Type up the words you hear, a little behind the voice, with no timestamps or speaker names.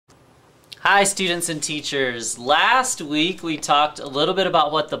Hi students and teachers. Last week we talked a little bit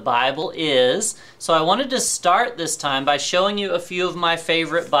about what the Bible is, so I wanted to start this time by showing you a few of my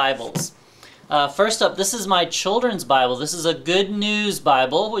favorite Bibles. First up, this is my children's Bible. This is a Good News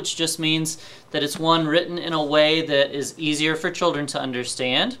Bible, which just means that it's one written in a way that is easier for children to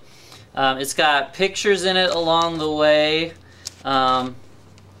understand. It's got pictures in it along the way,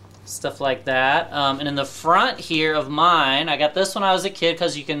 stuff like that. And in the front here of mine, I got this when I was a kid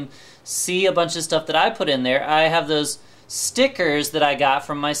because you can see a bunch of stuff that I put in there. I have those stickers that I got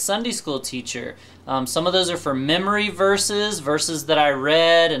from my Sunday school teacher. Some of those are for memory verses that I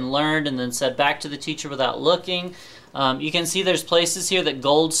read and learned and then said back to the teacher without looking. You can see there's places here that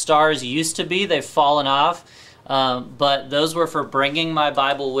gold stars used to be. They've fallen off. But those were for bringing my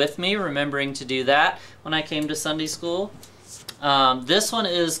Bible with me, remembering to do that when I came to Sunday school. This one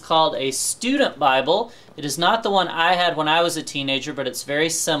is called a student Bible. It is not the one I had when I was a teenager, but it's very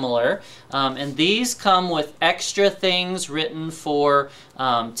similar. And these come with extra things written for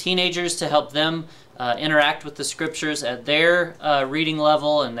teenagers to help them interact with the scriptures at their reading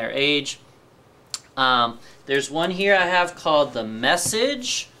level and their age. There's one here I have called the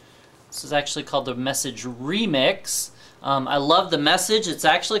Message. This is actually called the Message Remix. I love the Message. It's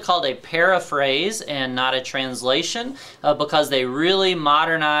actually called a paraphrase and not a translation because they really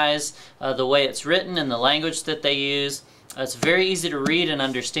modernize the way it's written and the language that they use. It's very easy to read and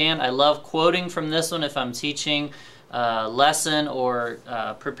understand. I love quoting from this one if I'm teaching a lesson or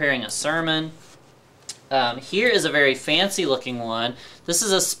preparing a sermon. Here is a very fancy looking one. This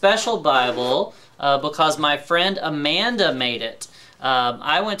is a special Bible because my friend Amanda made it.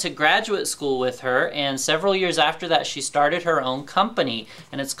 I went to graduate school with her, and several years after that she started her own company,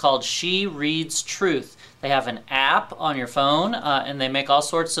 and it's called She Reads Truth. They have an app on your phone, and they make all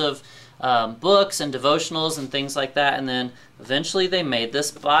sorts of books and devotionals and things like that, and then eventually they made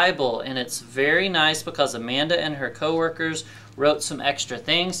this Bible, and it's very nice because Amanda and her co-workers wrote some extra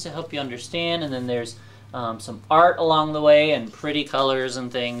things to help you understand, and then there's some art along the way and pretty colors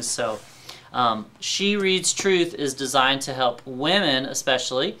and things. So She Reads Truth is designed to help women,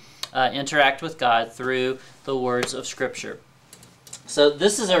 especially, interact with God through the words of Scripture. So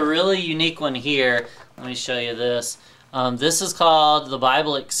this is a really unique one here. Let me show you this. This is called the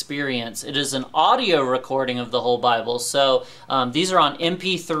Bible Experience. It is an audio recording of the whole Bible. So these are on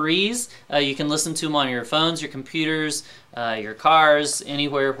MP3s. You can listen to them on your phones, your computers, your cars,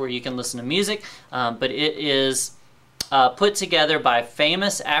 anywhere where you can listen to music. But it is put together by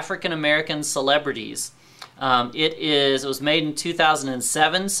famous African-American celebrities. It was made in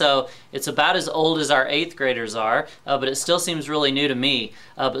 2007, so it's about as old as our 8th graders are, but it still seems really new to me.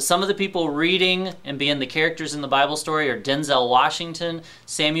 But some of the people reading and being the characters in the Bible story are Denzel Washington,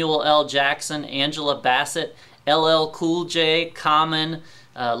 Samuel L. Jackson, Angela Bassett, LL Cool J, Common,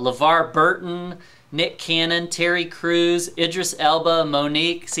 LeVar Burton, Nick Cannon, Terry Crews, Idris Elba,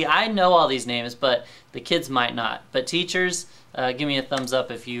 Monique. See, I know all these names, but the kids might not. But teachers, give me a thumbs up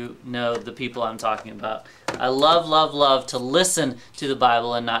if you know the people I'm talking about. I love, love, love to listen to the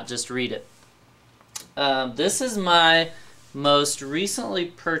Bible and not just read it. This is my most recently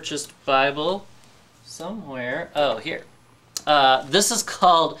purchased Bible somewhere. Oh, here. This is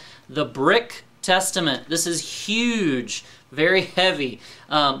called the Brick Testament. This is huge, very heavy.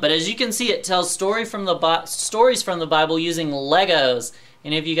 But as you can see, it tells stories from the Bible using Legos.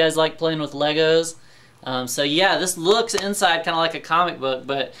 Any of you guys like playing with Legos? So yeah, this looks inside kind of like a comic book,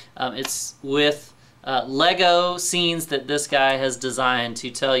 but it's with Lego scenes that this guy has designed to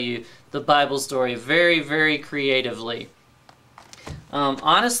tell you the Bible story very, very creatively.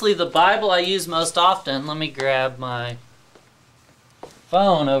 Honestly, the Bible I use most often, let me grab my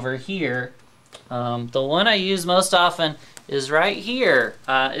phone over here. The one I use most often is right here.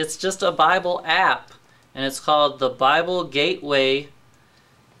 It's just a Bible app, and it's called the Bible Gateway.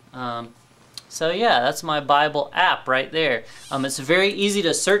 So yeah, that's my Bible app right there. It's very easy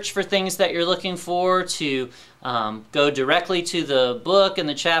to search for things that you're looking for, to go directly to the book and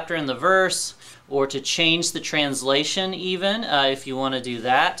the chapter and the verse, or to change the translation even, if you want to do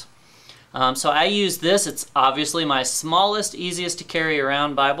that. So I use this. It's obviously my smallest, easiest to carry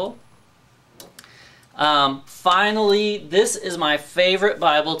around Bible. Finally, this is my favorite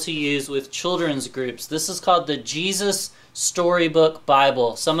Bible to use with children's groups. This is called the Jesus Storybook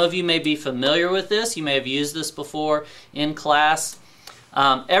Bible. Some of you may be familiar with this. You may have used this before in class.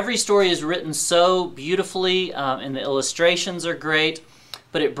 Every story is written so beautifully, and the illustrations are great,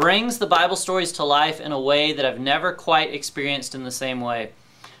 but it brings the Bible stories to life in a way that I've never quite experienced in the same way.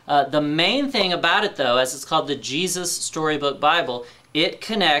 The main thing about it, though, as it's called the Jesus Storybook Bible, it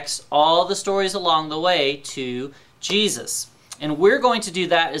connects all the stories along the way to Jesus. And we're going to do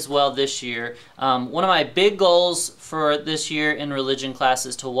that as well this year. One of my big goals for this year in religion class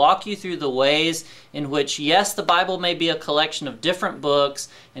is to walk you through the ways in which, yes, the Bible may be a collection of different books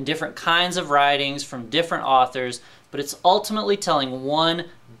and different kinds of writings from different authors, but it's ultimately telling one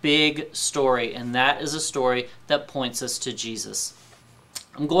big story, and that is a story that points us to Jesus.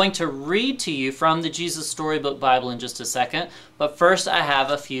 I'm going to read to you from the Jesus Storybook Bible in just a second, but first I have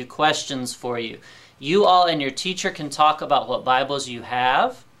a few questions for you. You all and your teacher can talk about what Bibles you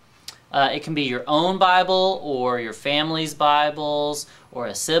have. It can be your own Bible or your family's Bibles or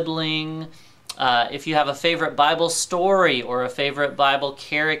a sibling. If you have a favorite Bible story or a favorite Bible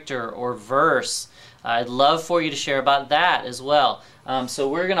character or verse, I'd love for you to share about that as well. So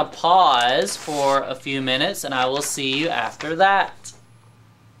we're going to pause for a few minutes, and I will see you after that.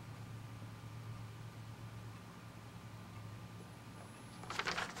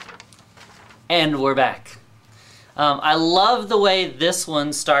 And we're back. I love the way this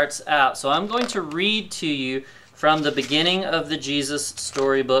one starts out. So I'm going to read to you from the beginning of the Jesus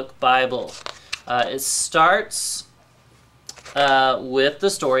Storybook Bible. It starts with the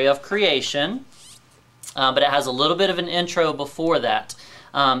story of creation, but it has a little bit of an intro before that.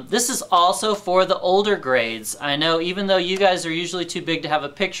 This is also for the older grades. I know even though you guys are usually too big to have a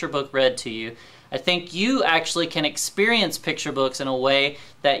picture book read to you, I think you actually can experience picture books in a way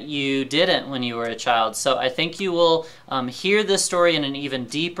that you didn't when you were a child. So I think you will hear this story in an even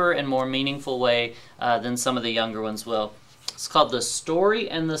deeper and more meaningful way than some of the younger ones will. It's called The Story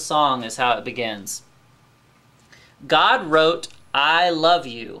and the Song is how it begins. God wrote, "I love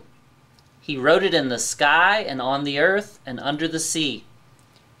you." He wrote it in the sky and on the earth and under the sea.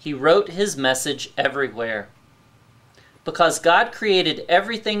 He wrote his message everywhere. Because God created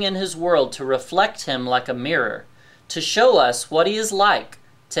everything in his world to reflect him like a mirror, to show us what he is like,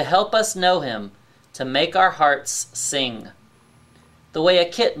 to help us know him, to make our hearts sing. The way a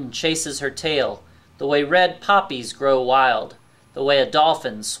kitten chases her tail, the way red poppies grow wild, the way a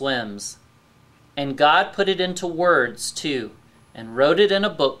dolphin swims. And God put it into words, too, and wrote it in a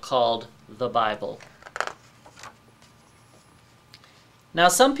book called the Bible. Now,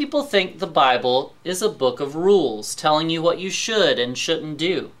 some people think the Bible is a book of rules, telling you what you should and shouldn't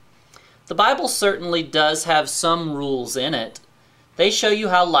do. The Bible certainly does have some rules in it. They show you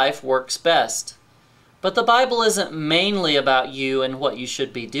how life works best. But the Bible isn't mainly about you and what you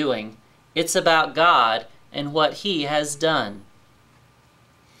should be doing. It's about God and what he has done.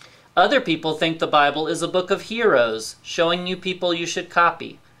 Other people think the Bible is a book of heroes, showing you people you should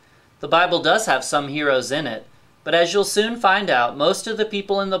copy. The Bible does have some heroes in it, but as you'll soon find out, most of the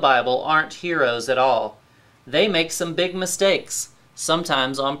people in the Bible aren't heroes at all. They make some big mistakes,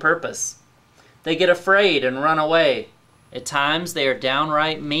 sometimes on purpose. They get afraid and run away. At times, they are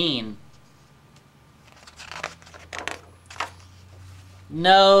downright mean.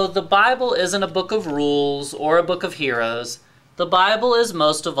 No, the Bible isn't a book of rules or a book of heroes. The Bible is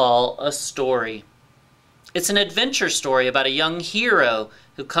most of all a story. It's an adventure story about a young hero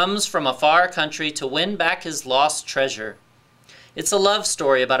who comes from a far country to win back his lost treasure. It's a love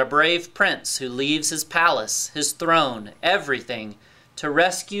story about a brave prince who leaves his palace, his throne, everything, to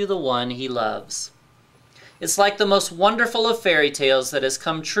rescue the one he loves. It's like the most wonderful of fairy tales that has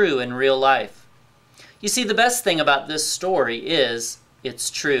come true in real life. You see, the best thing about this story is it's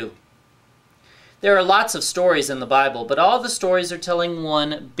true. There are lots of stories in the Bible, but all the stories are telling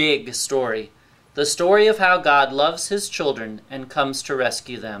one big story. The story of how God loves his children and comes to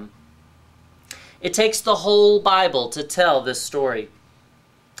rescue them. It takes the whole Bible to tell this story.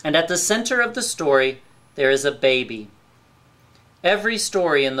 And at the center of the story, there is a baby. Every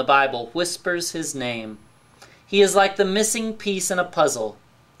story in the Bible whispers his name. He is like the missing piece in a puzzle,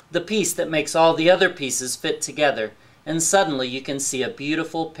 the piece that makes all the other pieces fit together, and suddenly you can see a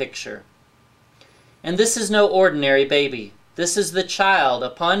beautiful picture. And this is no ordinary baby. This is the child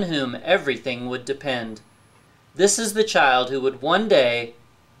upon whom everything would depend. This is the child who would one day...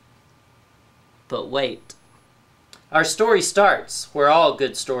 But wait. Our story starts where all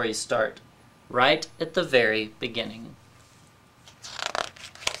good stories start, right at the very beginning.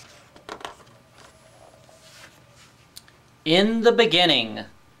 In the beginning,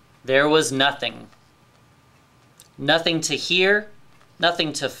 there was nothing. Nothing to hear,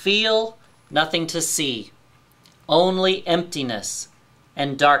 nothing to feel, nothing to see. Only emptiness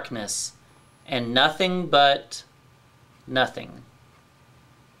and darkness and nothing but nothing.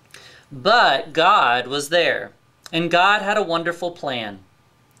 But God was there, and God had a wonderful plan.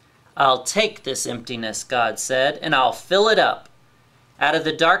 I'll take this emptiness, God said, and I'll fill it up. Out of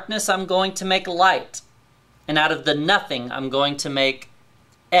the darkness, I'm going to make light, and out of the nothing, I'm going to make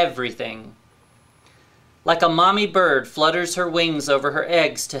everything. Like a mommy bird flutters her wings over her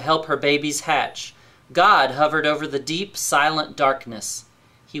eggs to help her babies hatch, God hovered over the deep, silent darkness.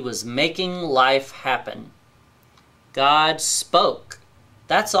 He was making life happen. God spoke.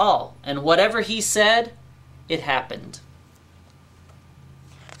 That's all. And whatever he said, it happened.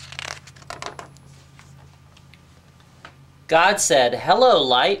 God said, "Hello,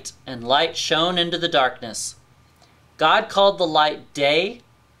 light," and light shone into the darkness. God called the light day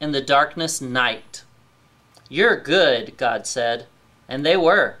and the darkness night. "You're good," God said, and they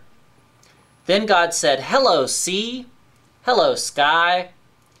were. Then God said, "Hello, sea, hello, sky,"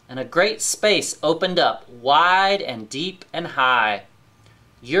 and a great space opened up, wide and deep and high.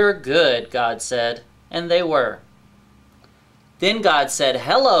 "You're good," God said, and they were. Then God said,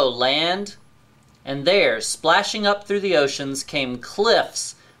 "Hello, land," and there, splashing up through the oceans, came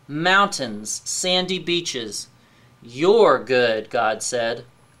cliffs, mountains, sandy beaches. "You're good," God said,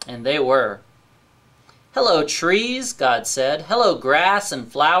 and they were. "Hello, trees," God said. "Hello, grass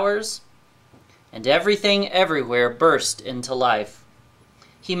and flowers." And everything everywhere burst into life.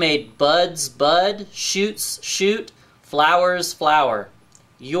 He made buds bud, shoots shoot, flowers flower.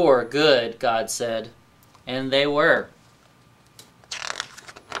 "You're good," God said, and they were.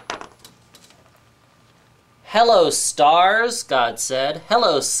 "Hello, stars," God said.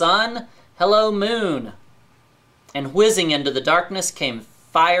 "Hello, sun. Hello, moon." And whizzing into the darkness came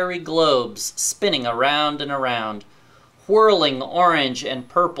fiery globes spinning around and around, whirling orange and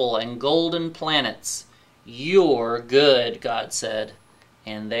purple and golden planets. "You're good," God said,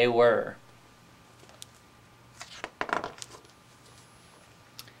 and they were.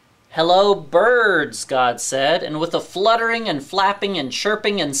 "Hello, birds," God said, and with a fluttering and flapping and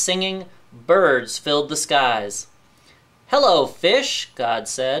chirping and singing, birds filled the skies. "Hello, fish," God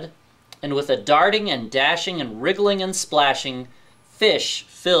said, and with a darting and dashing and wriggling and splashing, fish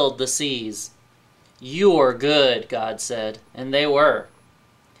filled the seas. "You're good," God said, and they were.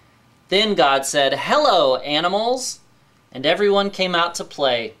 Then God said, "Hello, animals," and everyone came out to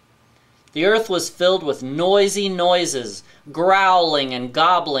play. The earth was filled with noisy noises, growling and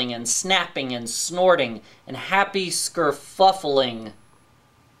gobbling and snapping and snorting and happy skerfuffling.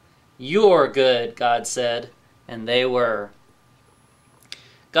 "You're good," God said, and they were.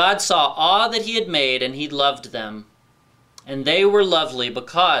 God saw all that he had made, and he loved them. And they were lovely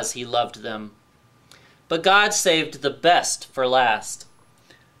because he loved them. But God saved the best for last.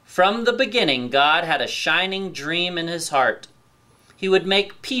 From the beginning, God had a shining dream in his heart. He would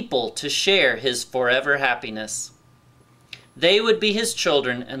make people to share his forever happiness. They would be his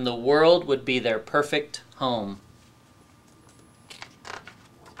children, and the world would be their perfect home.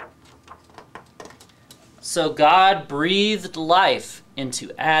 So God breathed life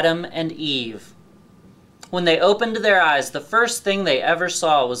into Adam and Eve. When they opened their eyes, the first thing they ever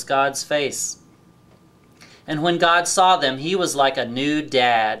saw was God's face. And when God saw them, he was like a new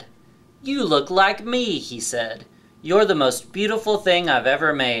dad. "You look like me," he said. "You're the most beautiful thing I've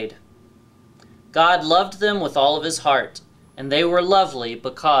ever made." God loved them with all of his heart, and they were lovely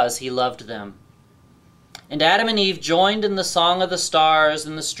because he loved them. And Adam and Eve joined in the song of the stars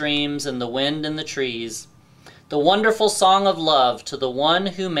and the streams and the wind and the trees, the wonderful song of love to the one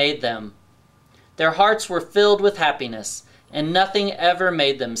who made them. Their hearts were filled with happiness, and nothing ever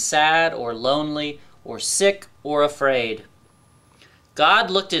made them sad or lonely or sick or afraid.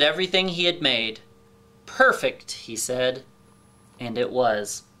 God looked at everything he had made. "Perfect," he said, and it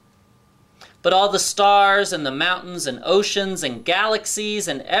was. But all the stars and the mountains and oceans and galaxies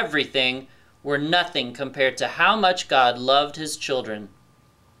and everything were nothing compared to how much God loved his children.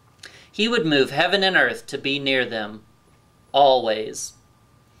 He would move heaven and earth to be near them, always.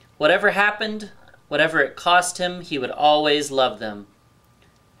 Whatever happened, whatever it cost him, he would always love them.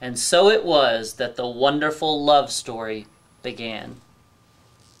 And so it was that the wonderful love story began.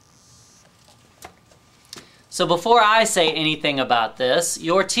 So before I say anything about this,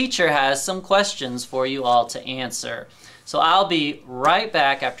 your teacher has some questions for you all to answer. So I'll be right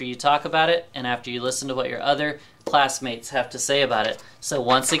back after you talk about it and after you listen to what your other classmates have to say about it. So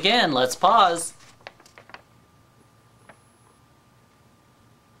once again, let's pause.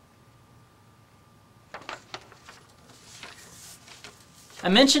 I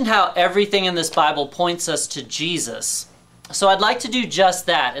mentioned how everything in this Bible points us to Jesus. So I'd like to do just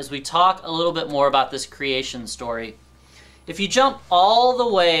that as we talk a little bit more about this creation story. If you jump all the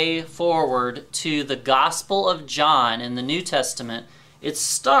way forward to the Gospel of John in the New Testament, it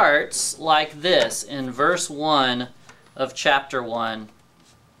starts like this in verse 1 of chapter 1.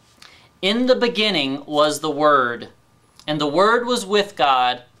 "In the beginning was the Word, and the Word was with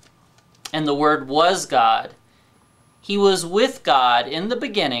God, and the Word was God. He was with God in the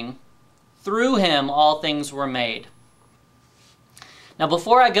beginning. Through him all things were made. Now,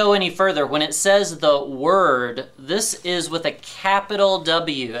 before I go any further, when it says the Word, this is with a capital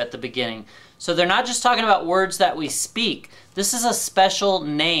W at the beginning. So they're not just talking about words that we speak. This is a special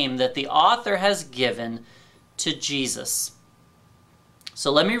name that the author has given to Jesus.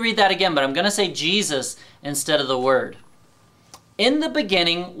 So let me read that again, but I'm going to say Jesus instead of the Word. In the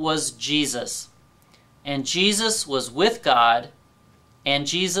beginning was Jesus, and Jesus was with God, and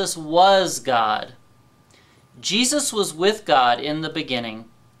Jesus was God. Jesus was with God in the beginning.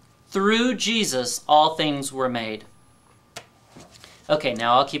 Through Jesus, all things were made. Okay,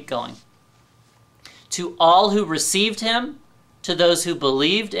 now I'll keep going. To all who received him, to those who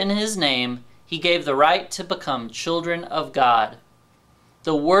believed in his name, he gave the right to become children of God.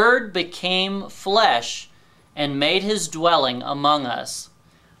 The Word became flesh and made his dwelling among us.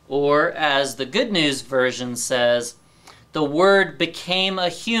 Or, as the Good News version says, the Word became a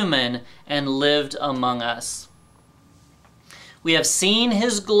human and lived among us. We have seen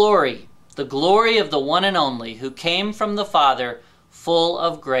his glory, the glory of the one and only, who came from the Father, full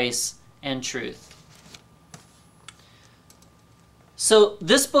of grace and truth. So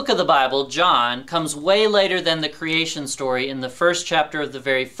this book of the Bible, John, comes way later than the creation story in the first chapter of the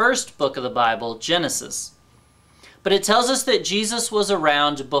very first book of the Bible, Genesis. But it tells us that Jesus was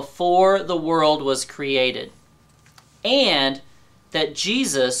around before the world was created, and that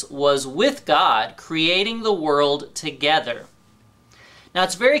Jesus was with God, creating the world together. Now,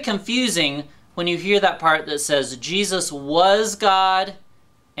 it's very confusing when you hear that part that says Jesus was God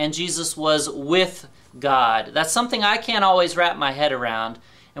and Jesus was with God. That's something I can't always wrap my head around,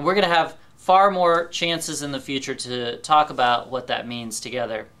 and we're going to have far more chances in the future to talk about what that means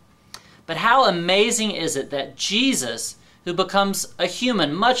together. But how amazing is it that Jesus, who becomes a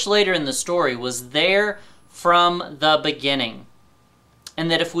human much later in the story, was there from the beginning,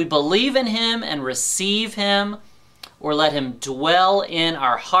 and that if we believe in him and receive him, or let him dwell in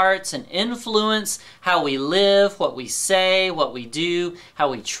our hearts and influence how we live, what we say, what we do,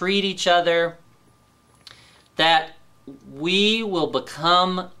 how we treat each other, that we will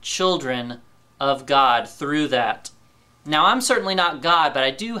become children of God through that. Now, I'm certainly not God, but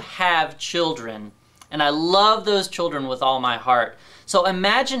I do have children, and I love those children with all my heart. So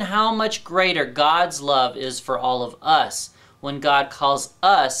imagine how much greater God's love is for all of us when God calls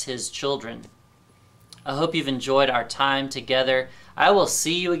us his children. I hope you've enjoyed our time together. I will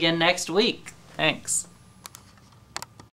see you again next week. Thanks.